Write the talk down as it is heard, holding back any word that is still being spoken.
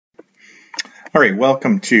All right,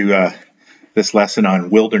 welcome to this lesson on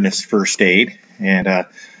wilderness first aid. And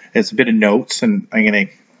it's a bit of notes, and I'm going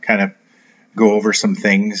to kind of go over some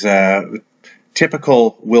things.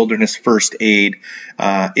 Typical wilderness first aid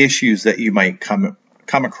issues that you might come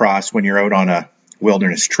across when you're out on a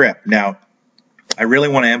wilderness trip. Now, I really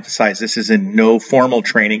want to emphasize this is in no formal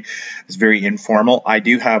training. It's very informal. I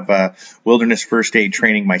do have wilderness first aid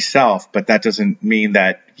training myself, but that doesn't mean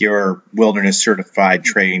that you're wilderness certified,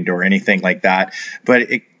 trained, or anything like that. But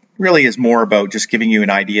it really is more about just giving you an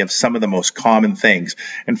idea of some of the most common things.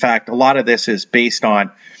 In fact, a lot of this is based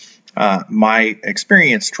on my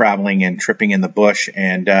experience traveling and tripping in the bush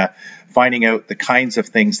and finding out the kinds of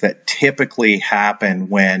things that typically happen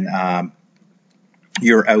when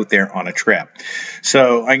you're out there on a trip.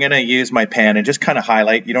 So I'm going to use my pen and just kind of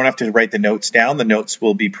highlight. You don't have to write the notes down. The notes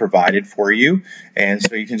will be provided for you. And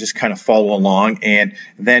so you can just kind of follow along and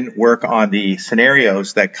then work on the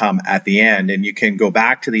scenarios that come at the end. And you can go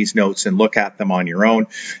back to these notes and look at them on your own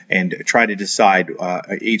and try to decide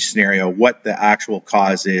each scenario what the actual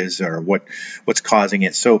cause is or what's causing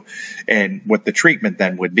it. So, and what the treatment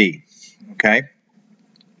then would be. Okay.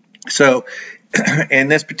 So in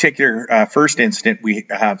this particular first incident, we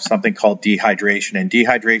have something called dehydration, and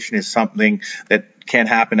dehydration is something that can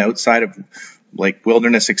happen outside of like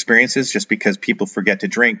wilderness experiences just because people forget to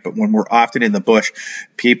drink. But when we're often in the bush,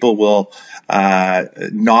 people will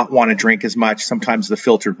not want to drink as much. Sometimes the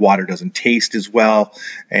filtered water doesn't taste as well.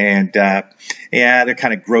 And they're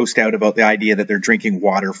kind of grossed out about the idea that they're drinking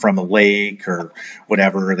water from a lake or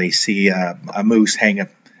whatever. They see a moose hang a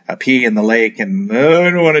pee in the lake and I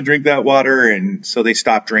don't want to drink that water, and so they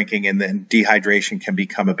stop drinking, and then dehydration can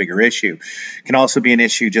become a bigger issue. It can also be an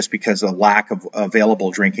issue just because of lack of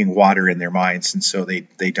available drinking water in their minds, and so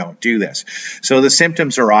they don't do this. So the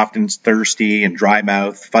symptoms are often thirsty and dry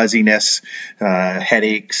mouth, fuzziness,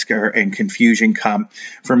 headaches, and confusion come.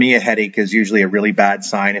 For me, a headache is usually a really bad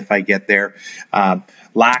sign if I get there.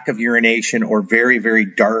 Lack of urination or very, very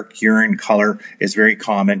dark urine color is very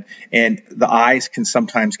common. And the eyes can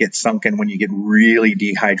sometimes get sunken when you get really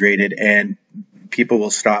dehydrated, and people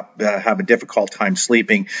will have a difficult time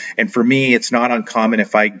sleeping. And for me, it's not uncommon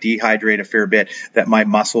if I dehydrate a fair bit that my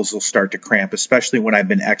muscles will start to cramp, especially when I've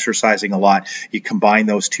been exercising a lot. You combine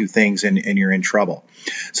those two things and you're in trouble.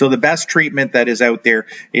 So the best treatment that is out there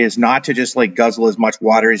is not to just like guzzle as much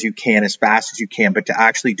water as you can, as fast as you can, but to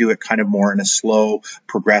actually do it kind of more in a slow,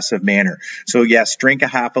 progressive manner. So yes, drink a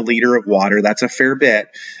half a liter of water. That's a fair bit.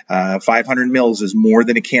 500 mils is more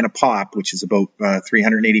than a can of pop, which is about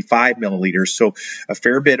 385 milliliters. So a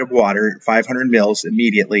fair bit of water, 500 mils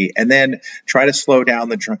immediately, and then try to slow down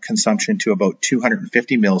the consumption to about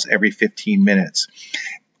 250 mils every 15 minutes.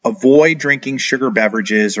 Avoid drinking sugar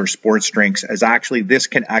beverages or sports drinks, as this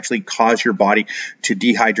can actually cause your body to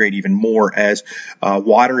dehydrate even more, as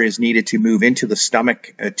water is needed to move into the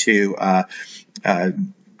stomach to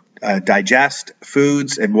digest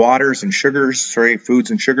foods and foods and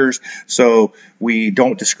sugars. So we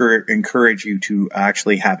don't encourage you to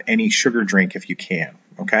actually have any sugar drink if you can.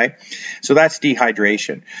 Okay, so that's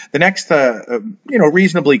dehydration. The next,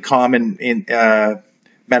 reasonably common in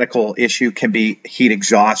medical issue can be heat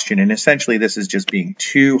exhaustion, and essentially this is just being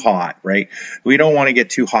too hot, right? We don't want to get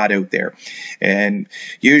too hot out there, and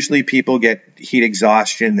usually people get heat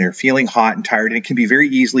exhaustion. They're feeling hot and tired, and it can be very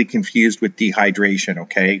easily confused with dehydration,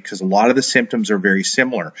 okay, because a lot of the symptoms are very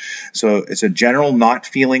similar. So it's a general not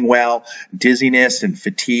feeling well, dizziness and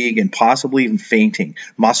fatigue, and possibly even fainting.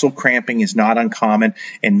 Muscle cramping is not uncommon,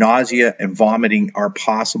 and nausea and vomiting are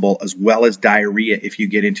possible, as well as diarrhea if you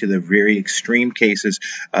get into the very extreme cases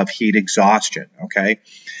of heat exhaustion, okay?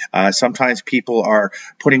 Sometimes people are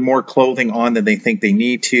putting more clothing on than they think they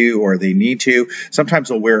need to, or they need to. Sometimes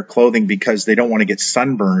they'll wear clothing because they don't want to get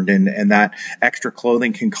sunburned, and that extra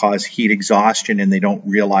clothing can cause heat exhaustion, and they don't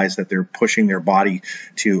realize that they're pushing their body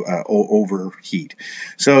to overheat.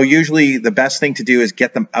 So usually the best thing to do is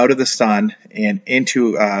get them out of the sun and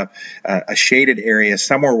into a shaded area,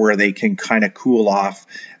 somewhere where they can kind of cool off.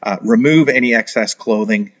 Remove any excess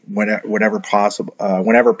clothing whenever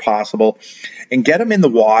possible, and get them in the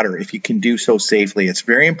water if you can do so safely. It's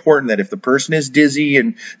very important that if the person is dizzy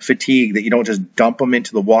and fatigued, that you don't just dump them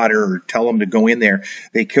into the water or tell them to go in there.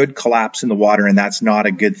 They could collapse in the water, and that's not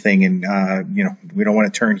a good thing. And we don't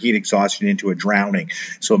want to turn heat exhaustion into a drowning.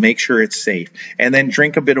 So make sure it's safe, and then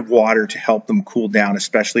drink a bit of water to help them cool down,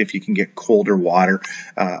 especially if you can get colder water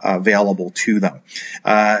available to them.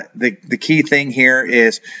 The key thing here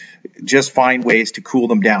is just find ways to cool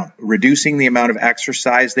them down. Reducing the amount of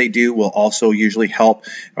exercise they do will also usually help.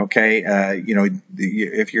 Okay,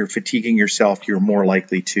 if you're fatiguing yourself, you're more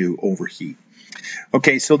likely to overheat.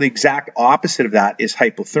 Okay, so the exact opposite of that is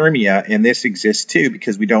hypothermia, and this exists too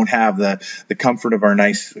because we don't have the comfort of our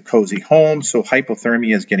nice cozy home. So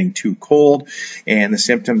hypothermia is getting too cold, and the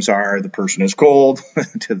symptoms are the person is cold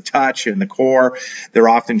to the touch and the core. They're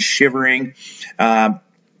often shivering.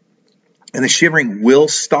 And the shivering will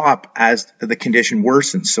stop as the condition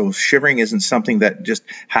worsens. So shivering isn't something that just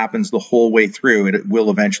happens the whole way through. It will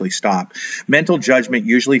eventually stop. Mental judgment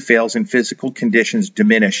usually fails and physical conditions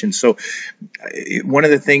diminish. And so one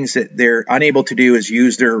of the things that they're unable to do is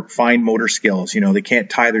use their fine motor skills. They can't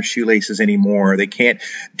tie their shoelaces anymore. They can't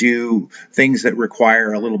do things that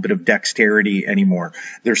require a little bit of dexterity anymore.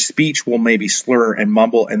 Their speech will maybe slur and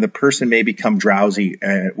mumble, and the person may become drowsy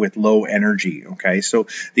with low energy. Okay, so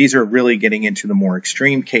these are really getting into the more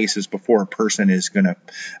extreme cases before a person is going to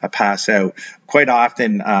pass out. Quite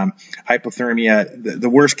often, hypothermia, the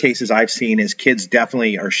worst cases I've seen is kids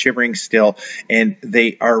definitely are shivering still, and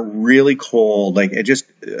they are really cold. Like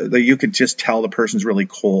you could just tell the person's really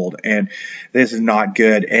cold, and this is not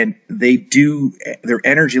good. And their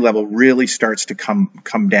energy level really starts to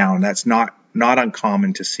come down. That's not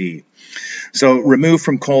uncommon to see. So remove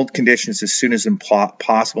from cold conditions as soon as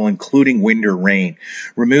possible, including wind or rain.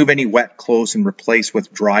 Remove any wet clothes and replace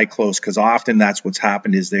with dry clothes, because often that's what's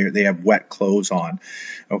happened is they have wet clothes on.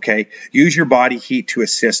 Okay. Use your body heat to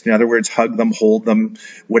assist. In other words, hug them, hold them,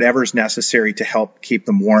 whatever's necessary to help keep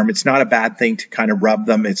them warm. It's not a bad thing to kind of rub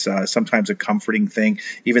them. It's sometimes a comforting thing,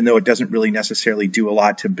 even though it doesn't really necessarily do a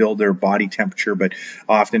lot to build their body temperature, but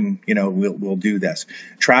often, we'll do this.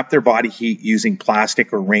 Trap their body heat using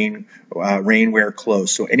plastic or rainwear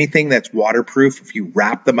clothes. So anything that's waterproof, if you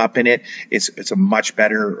wrap them up in it, it's a much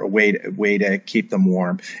better way to keep them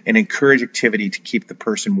warm. And encourage activity to keep the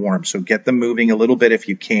person warm. So get them moving a little bit if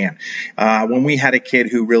you can. When we had a kid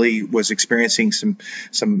who really was experiencing some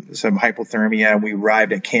hypothermia, and we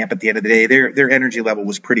arrived at camp at the end of the day, their energy level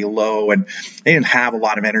was pretty low, and they didn't have a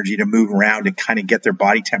lot of energy to move around and kind of get their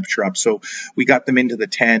body temperature up. So we got them into the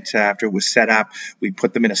tent after it was set up. We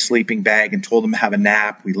put them in a sleeping bag and told them to have a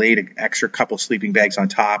nap. We laid an extra couple sleeping bags on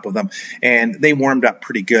top of them, and they warmed up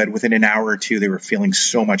pretty good. Within an hour or two, they were feeling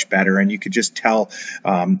so much better, and you could just tell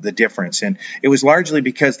the difference. And it was largely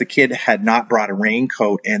because the kid had not brought a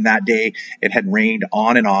raincoat, and that day it had rained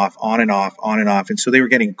on and off, on and off, on and off. And so they were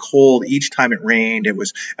getting cold each time it rained. It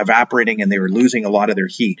was evaporating, and they were losing a lot of their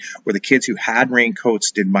heat, where the kids who had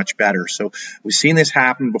raincoats did much better. So we've seen this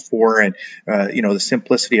happen before, and the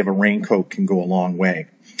simplicity of a raincoat can go a long way.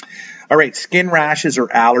 All right, skin rashes or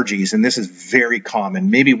allergies, and this is very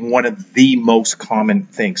common, maybe one of the most common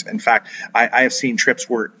things. In fact, I have seen trips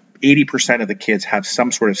where 80% of the kids have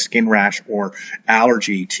some sort of skin rash or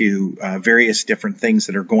allergy to various different things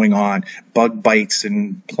that are going on, bug bites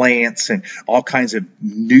and plants and all kinds of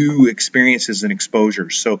new experiences and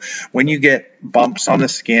exposures. So when you get bumps on the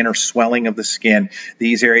skin or swelling of the skin,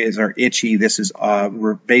 these areas are itchy. This is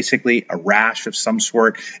basically a rash of some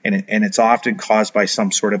sort, and it's often caused by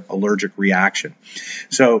some sort of allergic reaction.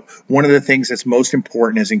 So one of the things that's most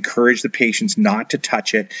important is encourage the patients not to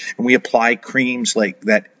touch it, and we apply creams like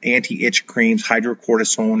that. Anti-itch creams,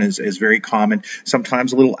 hydrocortisone is very common,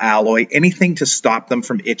 sometimes a little aloe. Anything to stop them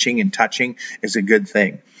from itching and touching is a good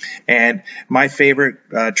thing. And my favorite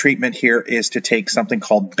treatment here is to take something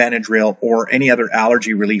called Benadryl or any other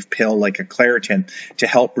allergy relief pill like a Claritin to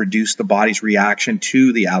help reduce the body's reaction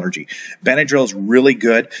to the allergy. Benadryl is really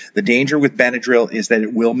good. The danger with Benadryl is that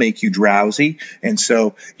it will make you drowsy, and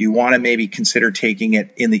so you want to maybe consider taking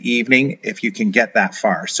it in the evening if you can get that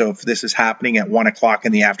far. So if this is happening at 1 o'clock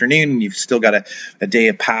in the afternoon and you've still got a day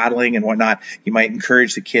of paddling and whatnot, you might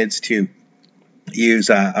encourage the kids to use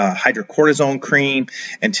a hydrocortisone cream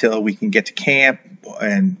until we can get to camp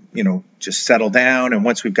and just settle down. And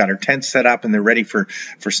once we've got our tent set up and they're ready for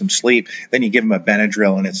some sleep, then you give them a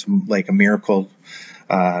Benadryl, and it's like a miracle.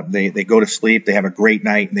 They go to sleep, they have a great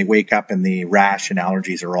night, and they wake up and the rash and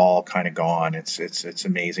allergies are all kind of gone. It's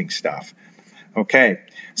amazing stuff. Okay,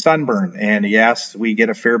 sunburn. And yes, we get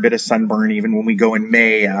a fair bit of sunburn even when we go in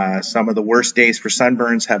May. Some of the worst days for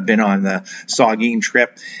sunburns have been on the Saugeen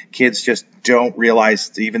trip. Kids just don't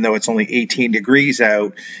realize, even though it's only 18 degrees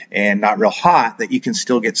out and not real hot, that you can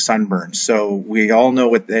still get sunburn. So we all know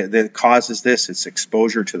what that causes this. It's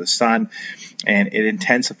exposure to the sun, and it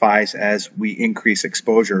intensifies as we increase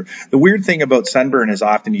exposure. The weird thing about sunburn is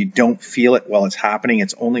often you don't feel it while it's happening.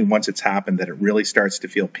 It's only once it's happened that it really starts to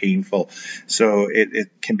feel painful. So it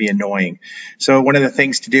can be annoying. So one of the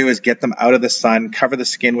things to do is get them out of the sun, cover the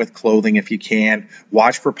skin with clothing if you can,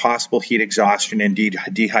 watch for possible heat exhaustion and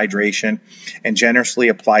dehydration, and generously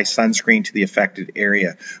apply sunscreen to the affected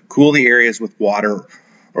area. Cool the areas with water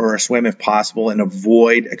or a swim if possible, and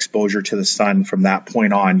avoid exposure to the sun from that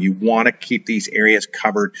point on. You want to keep these areas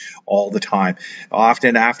covered all the time.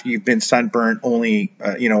 Often after you've been sunburned, only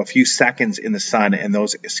a few seconds in the sun, and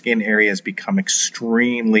those skin areas become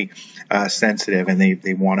extremely sensitive, and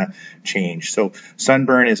they want to change. So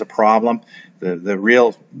sunburn is a problem. The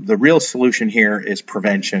real solution here is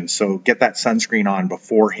prevention. So get that sunscreen on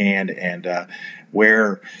beforehand, and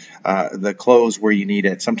wear the clothes where you need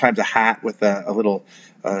it. Sometimes a hat with a little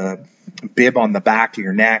bib on the back of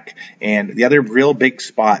your neck. And the other real big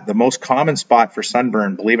spot, the most common spot for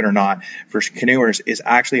sunburn, believe it or not, for canoers is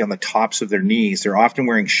actually on the tops of their knees. They're often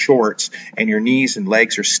wearing shorts, and your knees and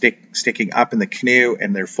legs are sticking up in the canoe,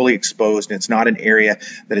 and they're fully exposed, and it's not an area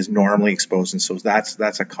that is normally exposed. And so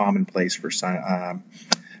that's a common place for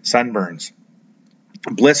sunburns.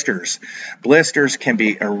 Blisters. Blisters can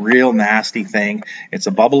be a real nasty thing. It's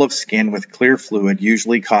a bubble of skin with clear fluid,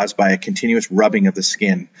 usually caused by a continuous rubbing of the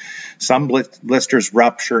skin. Some blisters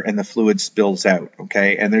rupture and the fluid spills out,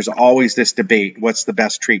 okay? And there's always this debate, what's the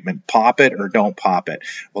best treatment? Pop it or don't pop it?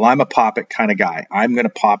 Well, I'm a pop it kind of guy. I'm going to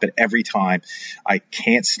pop it every time. I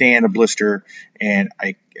can't stand a blister, and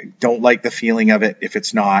I don't like the feeling of it if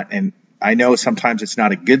it's not. And I know sometimes it's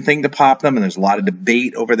not a good thing to pop them, and there's a lot of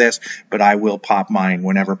debate over this, but I will pop mine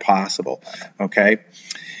whenever possible, okay?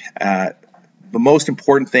 The most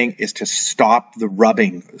important thing is to stop the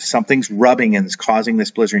rubbing. Something's rubbing and it's causing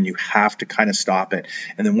this blister, and you have to kind of stop it.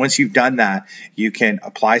 And then once you've done that, you can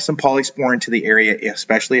apply some polysporin to the area,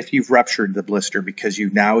 especially if you've ruptured the blister, because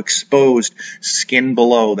you've now exposed skin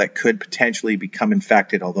below that could potentially become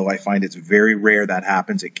infected, although I find it's very rare that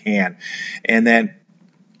happens. It can. And then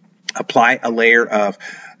apply a layer of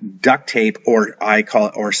duct tape, or I call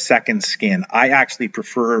it, or second skin. I actually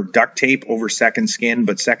prefer duct tape over second skin,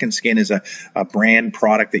 but second skin is a brand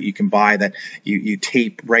product that you can buy that you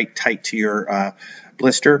tape right tight to your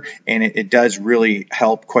blister, and it does really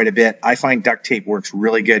help quite a bit. I find duct tape works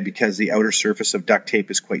really good because the outer surface of duct tape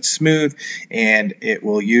is quite smooth, and it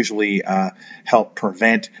will usually help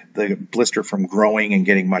prevent the blister from growing and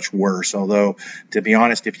getting much worse. Although, to be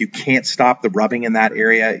honest, if you can't stop the rubbing in that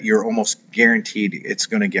area, you're almost guaranteed it's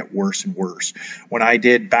going to get worse and worse. When I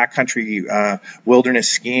did backcountry wilderness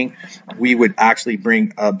skiing, we would actually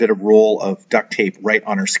bring a bit of roll of duct tape right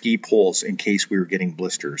on our ski poles in case we were getting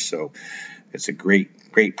blisters. So it's a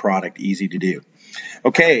great product, easy to do.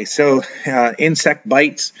 Okay, so insect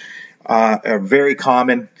bites are very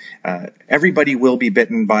common. Everybody will be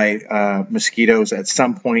bitten by mosquitoes at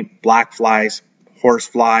some point. Black flies, horse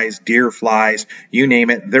flies, deer flies, you name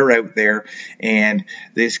it, they're out there, and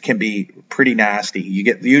this can be pretty nasty. You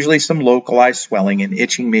get usually some localized swelling, and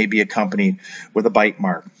itching may be accompanied with a bite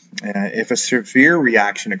mark. If a severe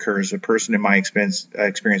reaction occurs, a person in my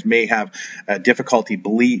experience may have difficulty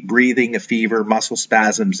breathing, a fever, muscle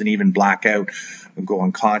spasms, and even blackout and go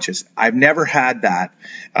unconscious. I've never had that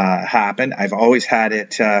happen. I've always had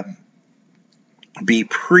it be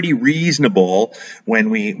pretty reasonable when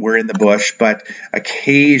we were in the bush, but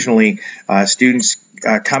occasionally students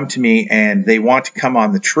come to me and they want to come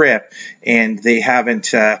on the trip, and they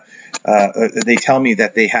haven't they tell me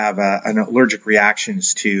that they have an allergic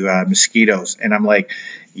reactions to mosquitoes, and I'm like,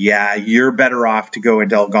 yeah, you're better off to go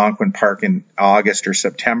into Algonquin Park in August or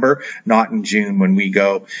September, not in June when we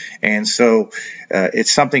go. And so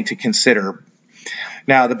it's something to consider.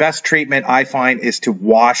 Now, the best treatment I find is to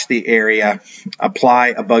wash the area, apply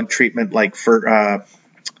a bug treatment like for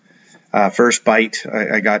First Bite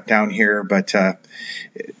I got down here, but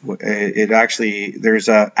it actually, there's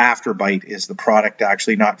a After Bite is the product,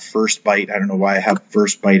 actually, not First Bite. I don't know why I have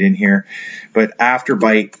First Bite in here, but After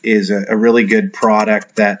Bite is a really good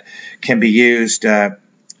product that can be used, and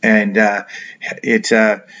it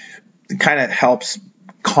kind of helps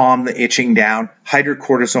calm the itching down.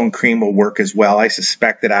 Hydrocortisone cream will work as well. I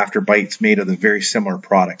suspect that After Bite's made of the very similar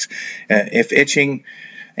products. If itching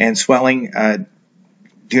and swelling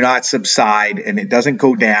do not subside and it doesn't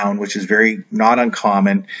go down, which is very not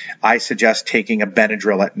uncommon, I suggest taking a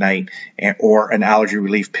Benadryl at night or an allergy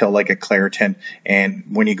relief pill like a Claritin. And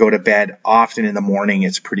when you go to bed, often in the morning,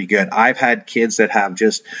 it's pretty good. I've had kids that have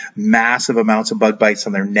just massive amounts of bug bites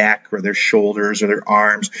on their neck or their shoulders or their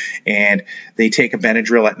arms, and they take a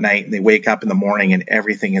Benadryl at night and they wake up in the morning and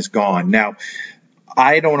everything is gone. Now,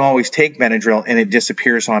 I don't always take Benadryl and it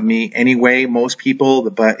disappears on me anyway. Most people,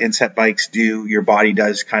 the insect bites do, your body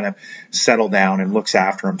does kind of settle down and looks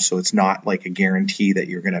after them, so it's not like a guarantee that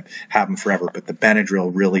you're going to have them forever, but the Benadryl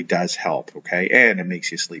really does help, okay, and it makes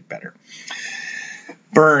you sleep better.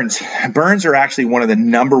 Burns. Burns are actually one of the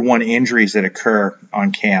 #1 injuries that occur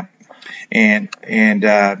on camp. and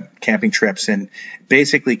camping trips. And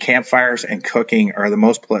basically, campfires and cooking are the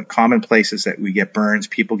most common places that we get burns.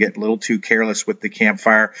 People get a little too careless with the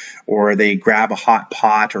campfire, or they grab a hot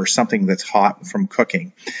pot or something that's hot from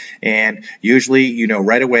cooking. And usually, you know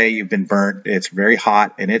right away you've been burned. It's very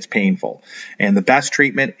hot and it's painful. And the best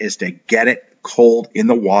treatment is to get it cold in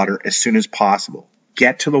the water as soon as possible.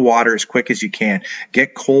 Get to the water as quick as you can.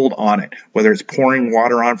 Get cold on it, whether it's pouring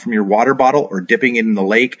water on from your water bottle or dipping it in the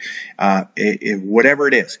lake, whatever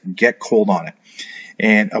it is, get cold on it.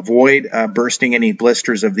 And avoid bursting any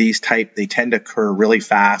blisters of these type. They tend to occur really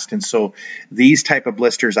fast, and so these type of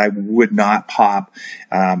blisters I would not pop.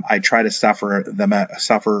 I try to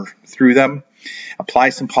suffer through them. Apply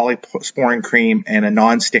some polysporin cream and a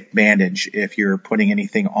non-stick bandage if you're putting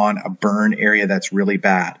anything on a burn area that's really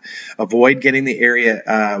bad. Avoid getting the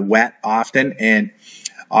area wet often, and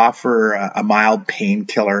offer a mild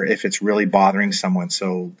painkiller if it's really bothering someone.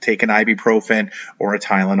 So take an ibuprofen or a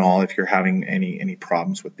Tylenol if you're having any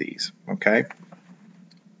problems with these. Okay.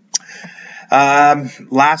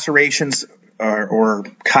 Lacerations or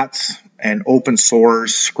cuts and open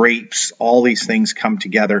sores, scrapes, all these things come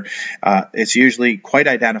together. It's usually quite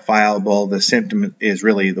identifiable. The symptom is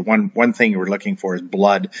really the one thing you're looking for is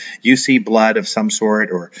blood. You see blood of some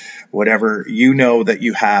sort or whatever, you know that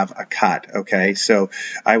you have a cut. Okay, so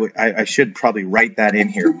I should probably write that in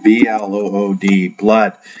here. B-L-O-O-D,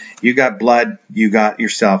 blood. You got blood, you got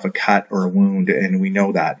yourself a cut or a wound, and we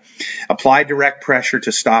know that. Apply direct pressure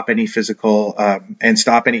to stop any physical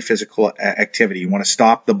activity. You want to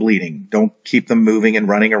stop the bleeding. Don't keep them moving and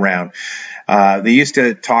running around. They used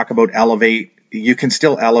to talk about elevate. You can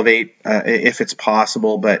still elevate if it's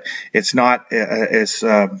possible, but it's not as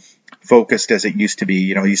focused as it used to be.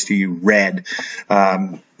 You know, it used to be red.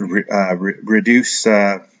 Reduce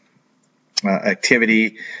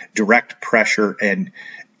activity, direct pressure, and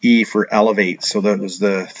E for elevate. So those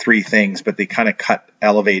the three things, but they kind of cut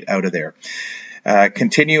elevate out of there.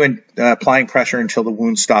 Continue applying pressure until the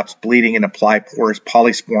wound stops bleeding, and apply porous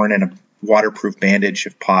polysporin and a waterproof bandage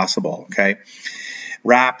if possible. Okay.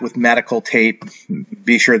 Wrap with medical tape.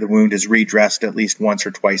 Be sure the wound is redressed at least once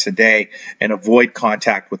or twice a day, and avoid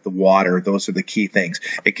contact with the water. Those are the key things.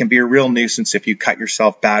 It can be a real nuisance if you cut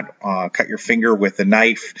yourself bad, cut your finger with a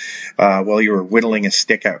knife while you were whittling a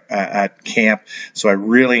stick at camp. So I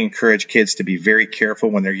really encourage kids to be very careful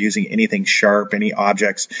when they're using anything sharp, any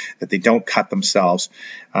objects, that they don't cut themselves.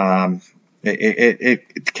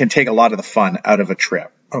 It can take a lot of the fun out of a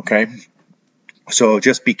trip. Okay. So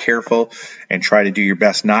just be careful and try to do your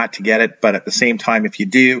best not to get it. But at the same time, if you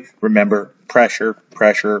do, remember pressure,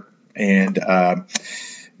 and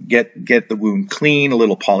get the wound clean, a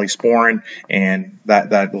little polysporin, and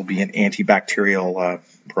that will be an antibacterial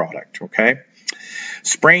product. Okay.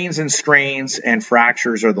 Sprains and strains and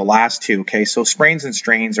fractures are the last two. Okay, so sprains and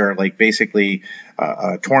strains are like basically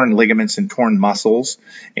torn ligaments and torn muscles,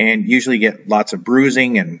 and usually get lots of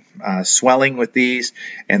bruising and swelling with these,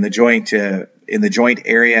 and the joint in the joint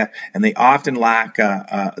area, and they often lack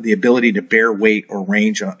the ability to bear weight or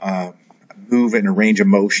move in a range of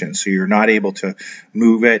motion. So you're not able to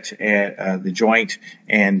move it, the joint,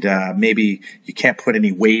 and maybe you can't put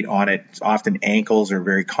any weight on it. Often ankles are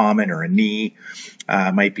very common, or a knee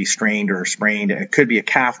might be strained or sprained. It could be a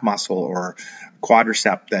calf muscle or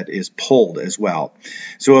quadricep that is pulled as well.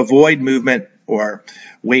 So avoid movement or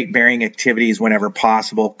weight-bearing activities whenever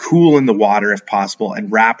possible. Cool in the water if possible,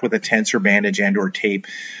 and wrap with a tensor bandage and or tape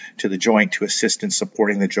to the joint to assist in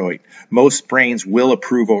supporting the joint. Most sprains will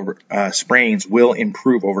improve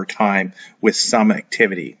over time with some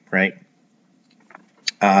activity, right?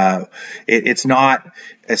 It's not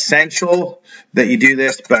essential that you do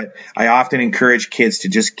this, but I often encourage kids to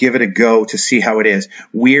just give it a go to see how it is.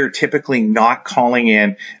 We're typically not calling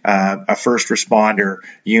in a first responder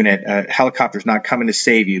unit. A helicopter's not coming to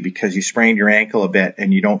save you because you sprained your ankle a bit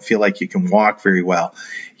and you don't feel like you can walk very well.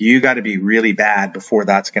 You got to be really bad before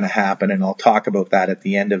that's going to happen, and I'll talk about that at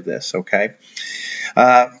the end of this, okay?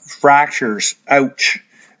 Fractures, ouch.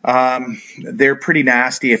 They're pretty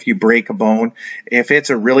nasty if you break a bone. If it's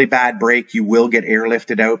a really bad break, you will get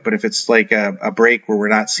airlifted out. But if it's like a break where we're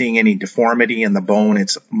not seeing any deformity in the bone,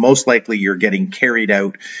 it's most likely you're getting carried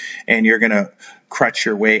out, and you're going to crutch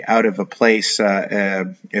your way out of a place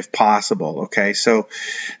if possible. Okay, so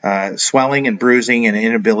swelling and bruising and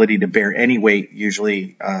inability to bear any weight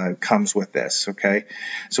usually comes with this. Okay,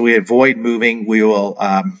 so we avoid moving. We will,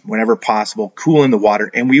 whenever possible, cool in the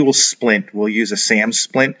water, and we will splint. We'll use a SAM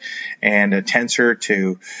splint and a tensor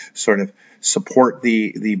to sort of support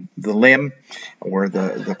the limb or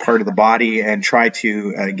the part of the body and try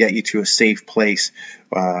to get you to a safe place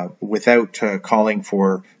without calling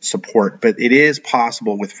for support. But it is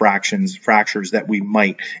possible with fractures that we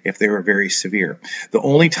might if they were very severe. The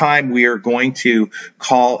only time we are going to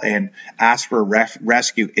call and ask for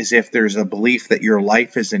rescue is if there's a belief that your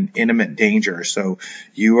life is in imminent danger. So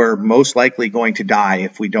you are most likely going to die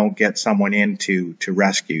if we don't get someone in to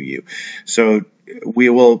rescue you. So we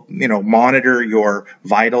will, monitor your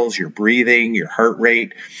vitals, your breathing, your heart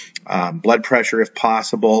rate, blood pressure if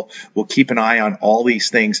possible. We'll keep an eye on all these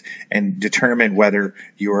things and determine whether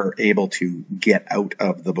you're able to get out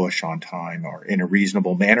of the bush on time or in a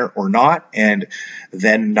reasonable manner or not. And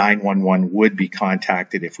then 911 would be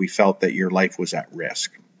contacted if we felt that your life was at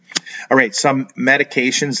risk. All right, some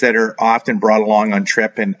medications that are often brought along on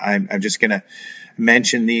trip, and I'm just going to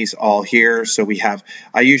mention these all here. So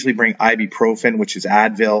I usually bring ibuprofen, which is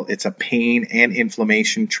Advil. It's a pain and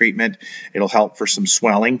inflammation treatment. It'll help for some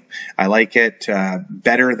swelling. I like it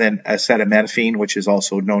better than acetaminophen, which is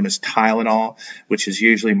also known as Tylenol, which is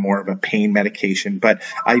usually more of a pain medication. But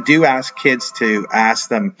I do ask kids to ask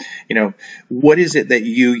them, what is it that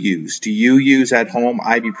you use? Do you use at home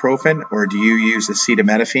ibuprofen or do you use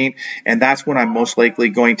acetaminophen? And that's what I'm most likely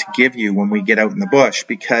going to give you when we get out in the bush,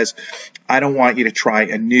 because I don't want you to try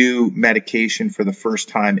a new medication for the first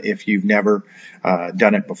time if you've never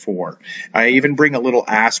done it before. I even bring a little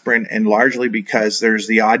aspirin, and largely because there's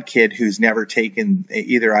the odd kid who's never taken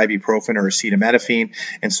either ibuprofen or acetaminophen,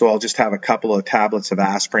 and so I'll just have a couple of tablets of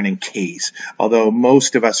aspirin in case, although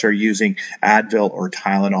most of us are using Advil or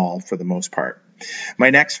Tylenol for the most part. My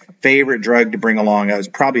next favorite drug to bring along,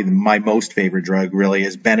 probably my most favorite drug really,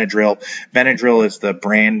 is Benadryl. Benadryl is the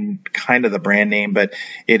brand name, but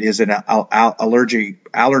it is an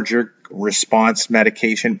allergic response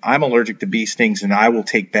medication. I'm allergic to bee stings, and I will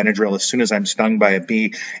take Benadryl as soon as I'm stung by a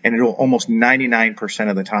bee, and it'll almost 99%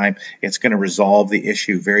 of the time it's going to resolve the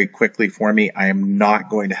issue very quickly for me. I am not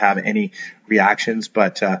going to have any reactions,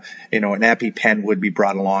 but an EpiPen would be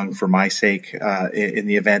brought along for my sake in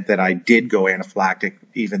the event that I did go anaphylactic,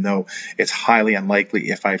 even though it's highly unlikely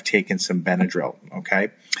if I've taken some Benadryl. Okay.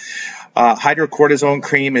 Hydrocortisone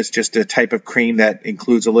cream is just a type of cream that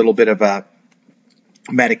includes a little bit of a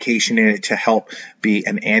medication in it to help be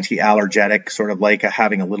an anti-allergenic, sort of like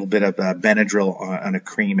having a little bit of Benadryl on a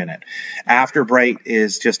cream in it. Afterbright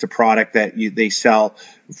is just a product that they sell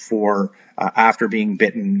for after being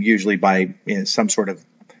bitten, usually by some sort of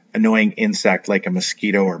annoying insect like a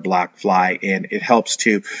mosquito or black fly, and it helps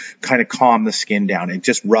to kind of calm the skin down. It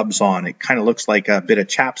just rubs on. It kind of looks like a bit of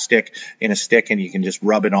chapstick in a stick, and you can just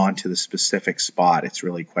rub it onto the specific spot. It's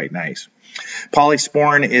really quite nice.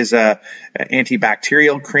 Polysporin is a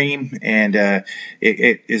antibacterial cream, and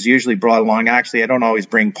it is usually brought along. Actually, I don't always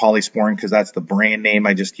bring Polysporin because that's the brand name.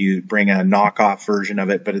 I just bring a knockoff version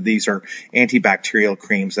of it, but these are antibacterial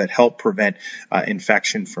creams that help prevent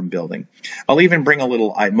infection from building. I'll even bring a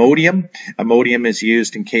little Imodium. Imodium is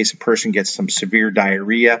used in case a person gets some severe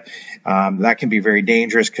diarrhea. That can be very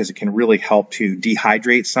dangerous because it can really help to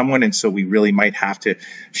dehydrate someone, and so we really might have to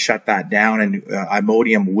shut that down, and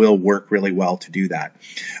Imodium will work really well to do that.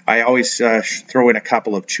 I always throw in a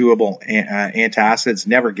couple of chewable antacids.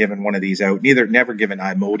 Never given one of these out. Never given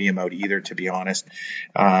Imodium out either, to be honest.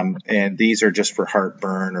 And these are just for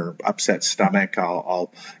heartburn or upset stomach.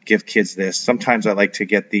 I'll give kids this. Sometimes I like to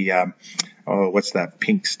get the what's that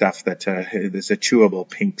pink stuff that there's a chewable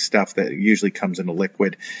pink stuff that usually comes in a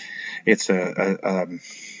liquid. It's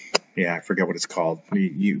I forget what it's called.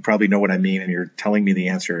 You probably know what I mean, and you're telling me the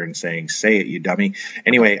answer and saying, say it, you dummy.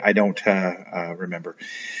 Anyway, I don't remember.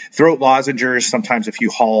 Throat lozenges, sometimes a few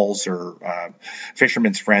Halls or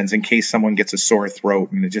Fisherman's Friends in case someone gets a sore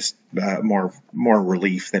throat, and just more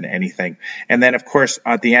relief than anything. And then, of course,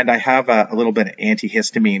 at the end, I have a little bit of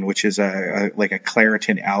antihistamine, which is like a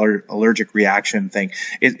Claritin allergic reaction thing.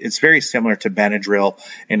 It's very similar to Benadryl,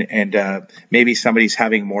 and maybe somebody's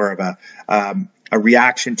having more of a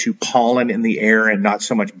reaction to pollen in the air and not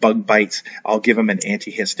so much bug bites. I'll give them an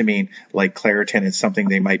antihistamine like Claritin. It's something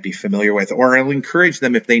they might be familiar with, or I'll encourage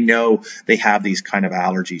them if they know they have these kind of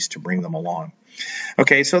allergies to bring them along.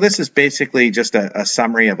 Okay, so this is basically just a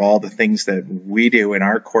summary of all the things that we do in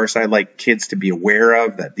our course. I like kids to be aware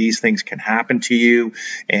of that these things can happen to you,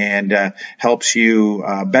 and helps you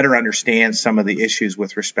better understand some of the issues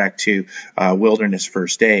with respect to wilderness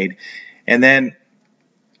first aid. And then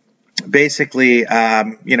basically,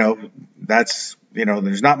 that's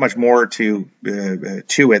there's not much more to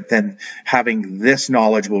it than having this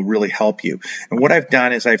knowledge will really help you. And what I've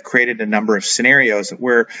done is I've created a number of scenarios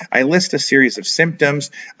where I list a series of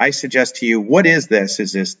symptoms. I suggest to you, what is this?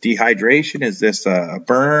 Is this dehydration? Is this a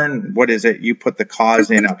burn? What is it? You put the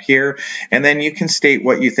cause in up here, and then you can state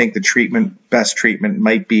what you think the best treatment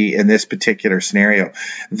might be in this particular scenario.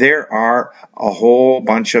 There are a whole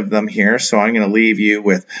bunch of them here, so I'm going to leave you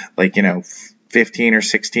with 15 or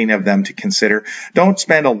 16 of them to consider. Don't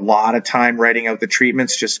spend a lot of time writing out the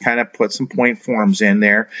treatments. Just kind of put some point forms in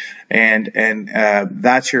there, and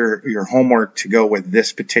that's your homework to go with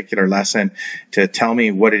this particular lesson, to tell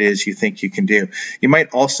me what it is you think you can do. You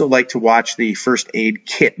might also like to watch the first aid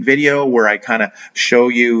kit video, where I kind of show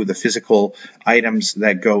you the physical items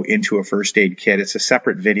that go into a first aid kit. It's a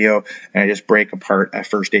separate video, and I just break apart a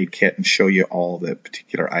first aid kit and show you all the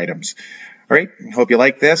particular items. All right, hope you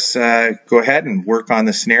like this. Go ahead and work on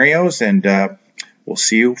the scenarios, and we'll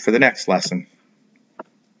see you for the next lesson.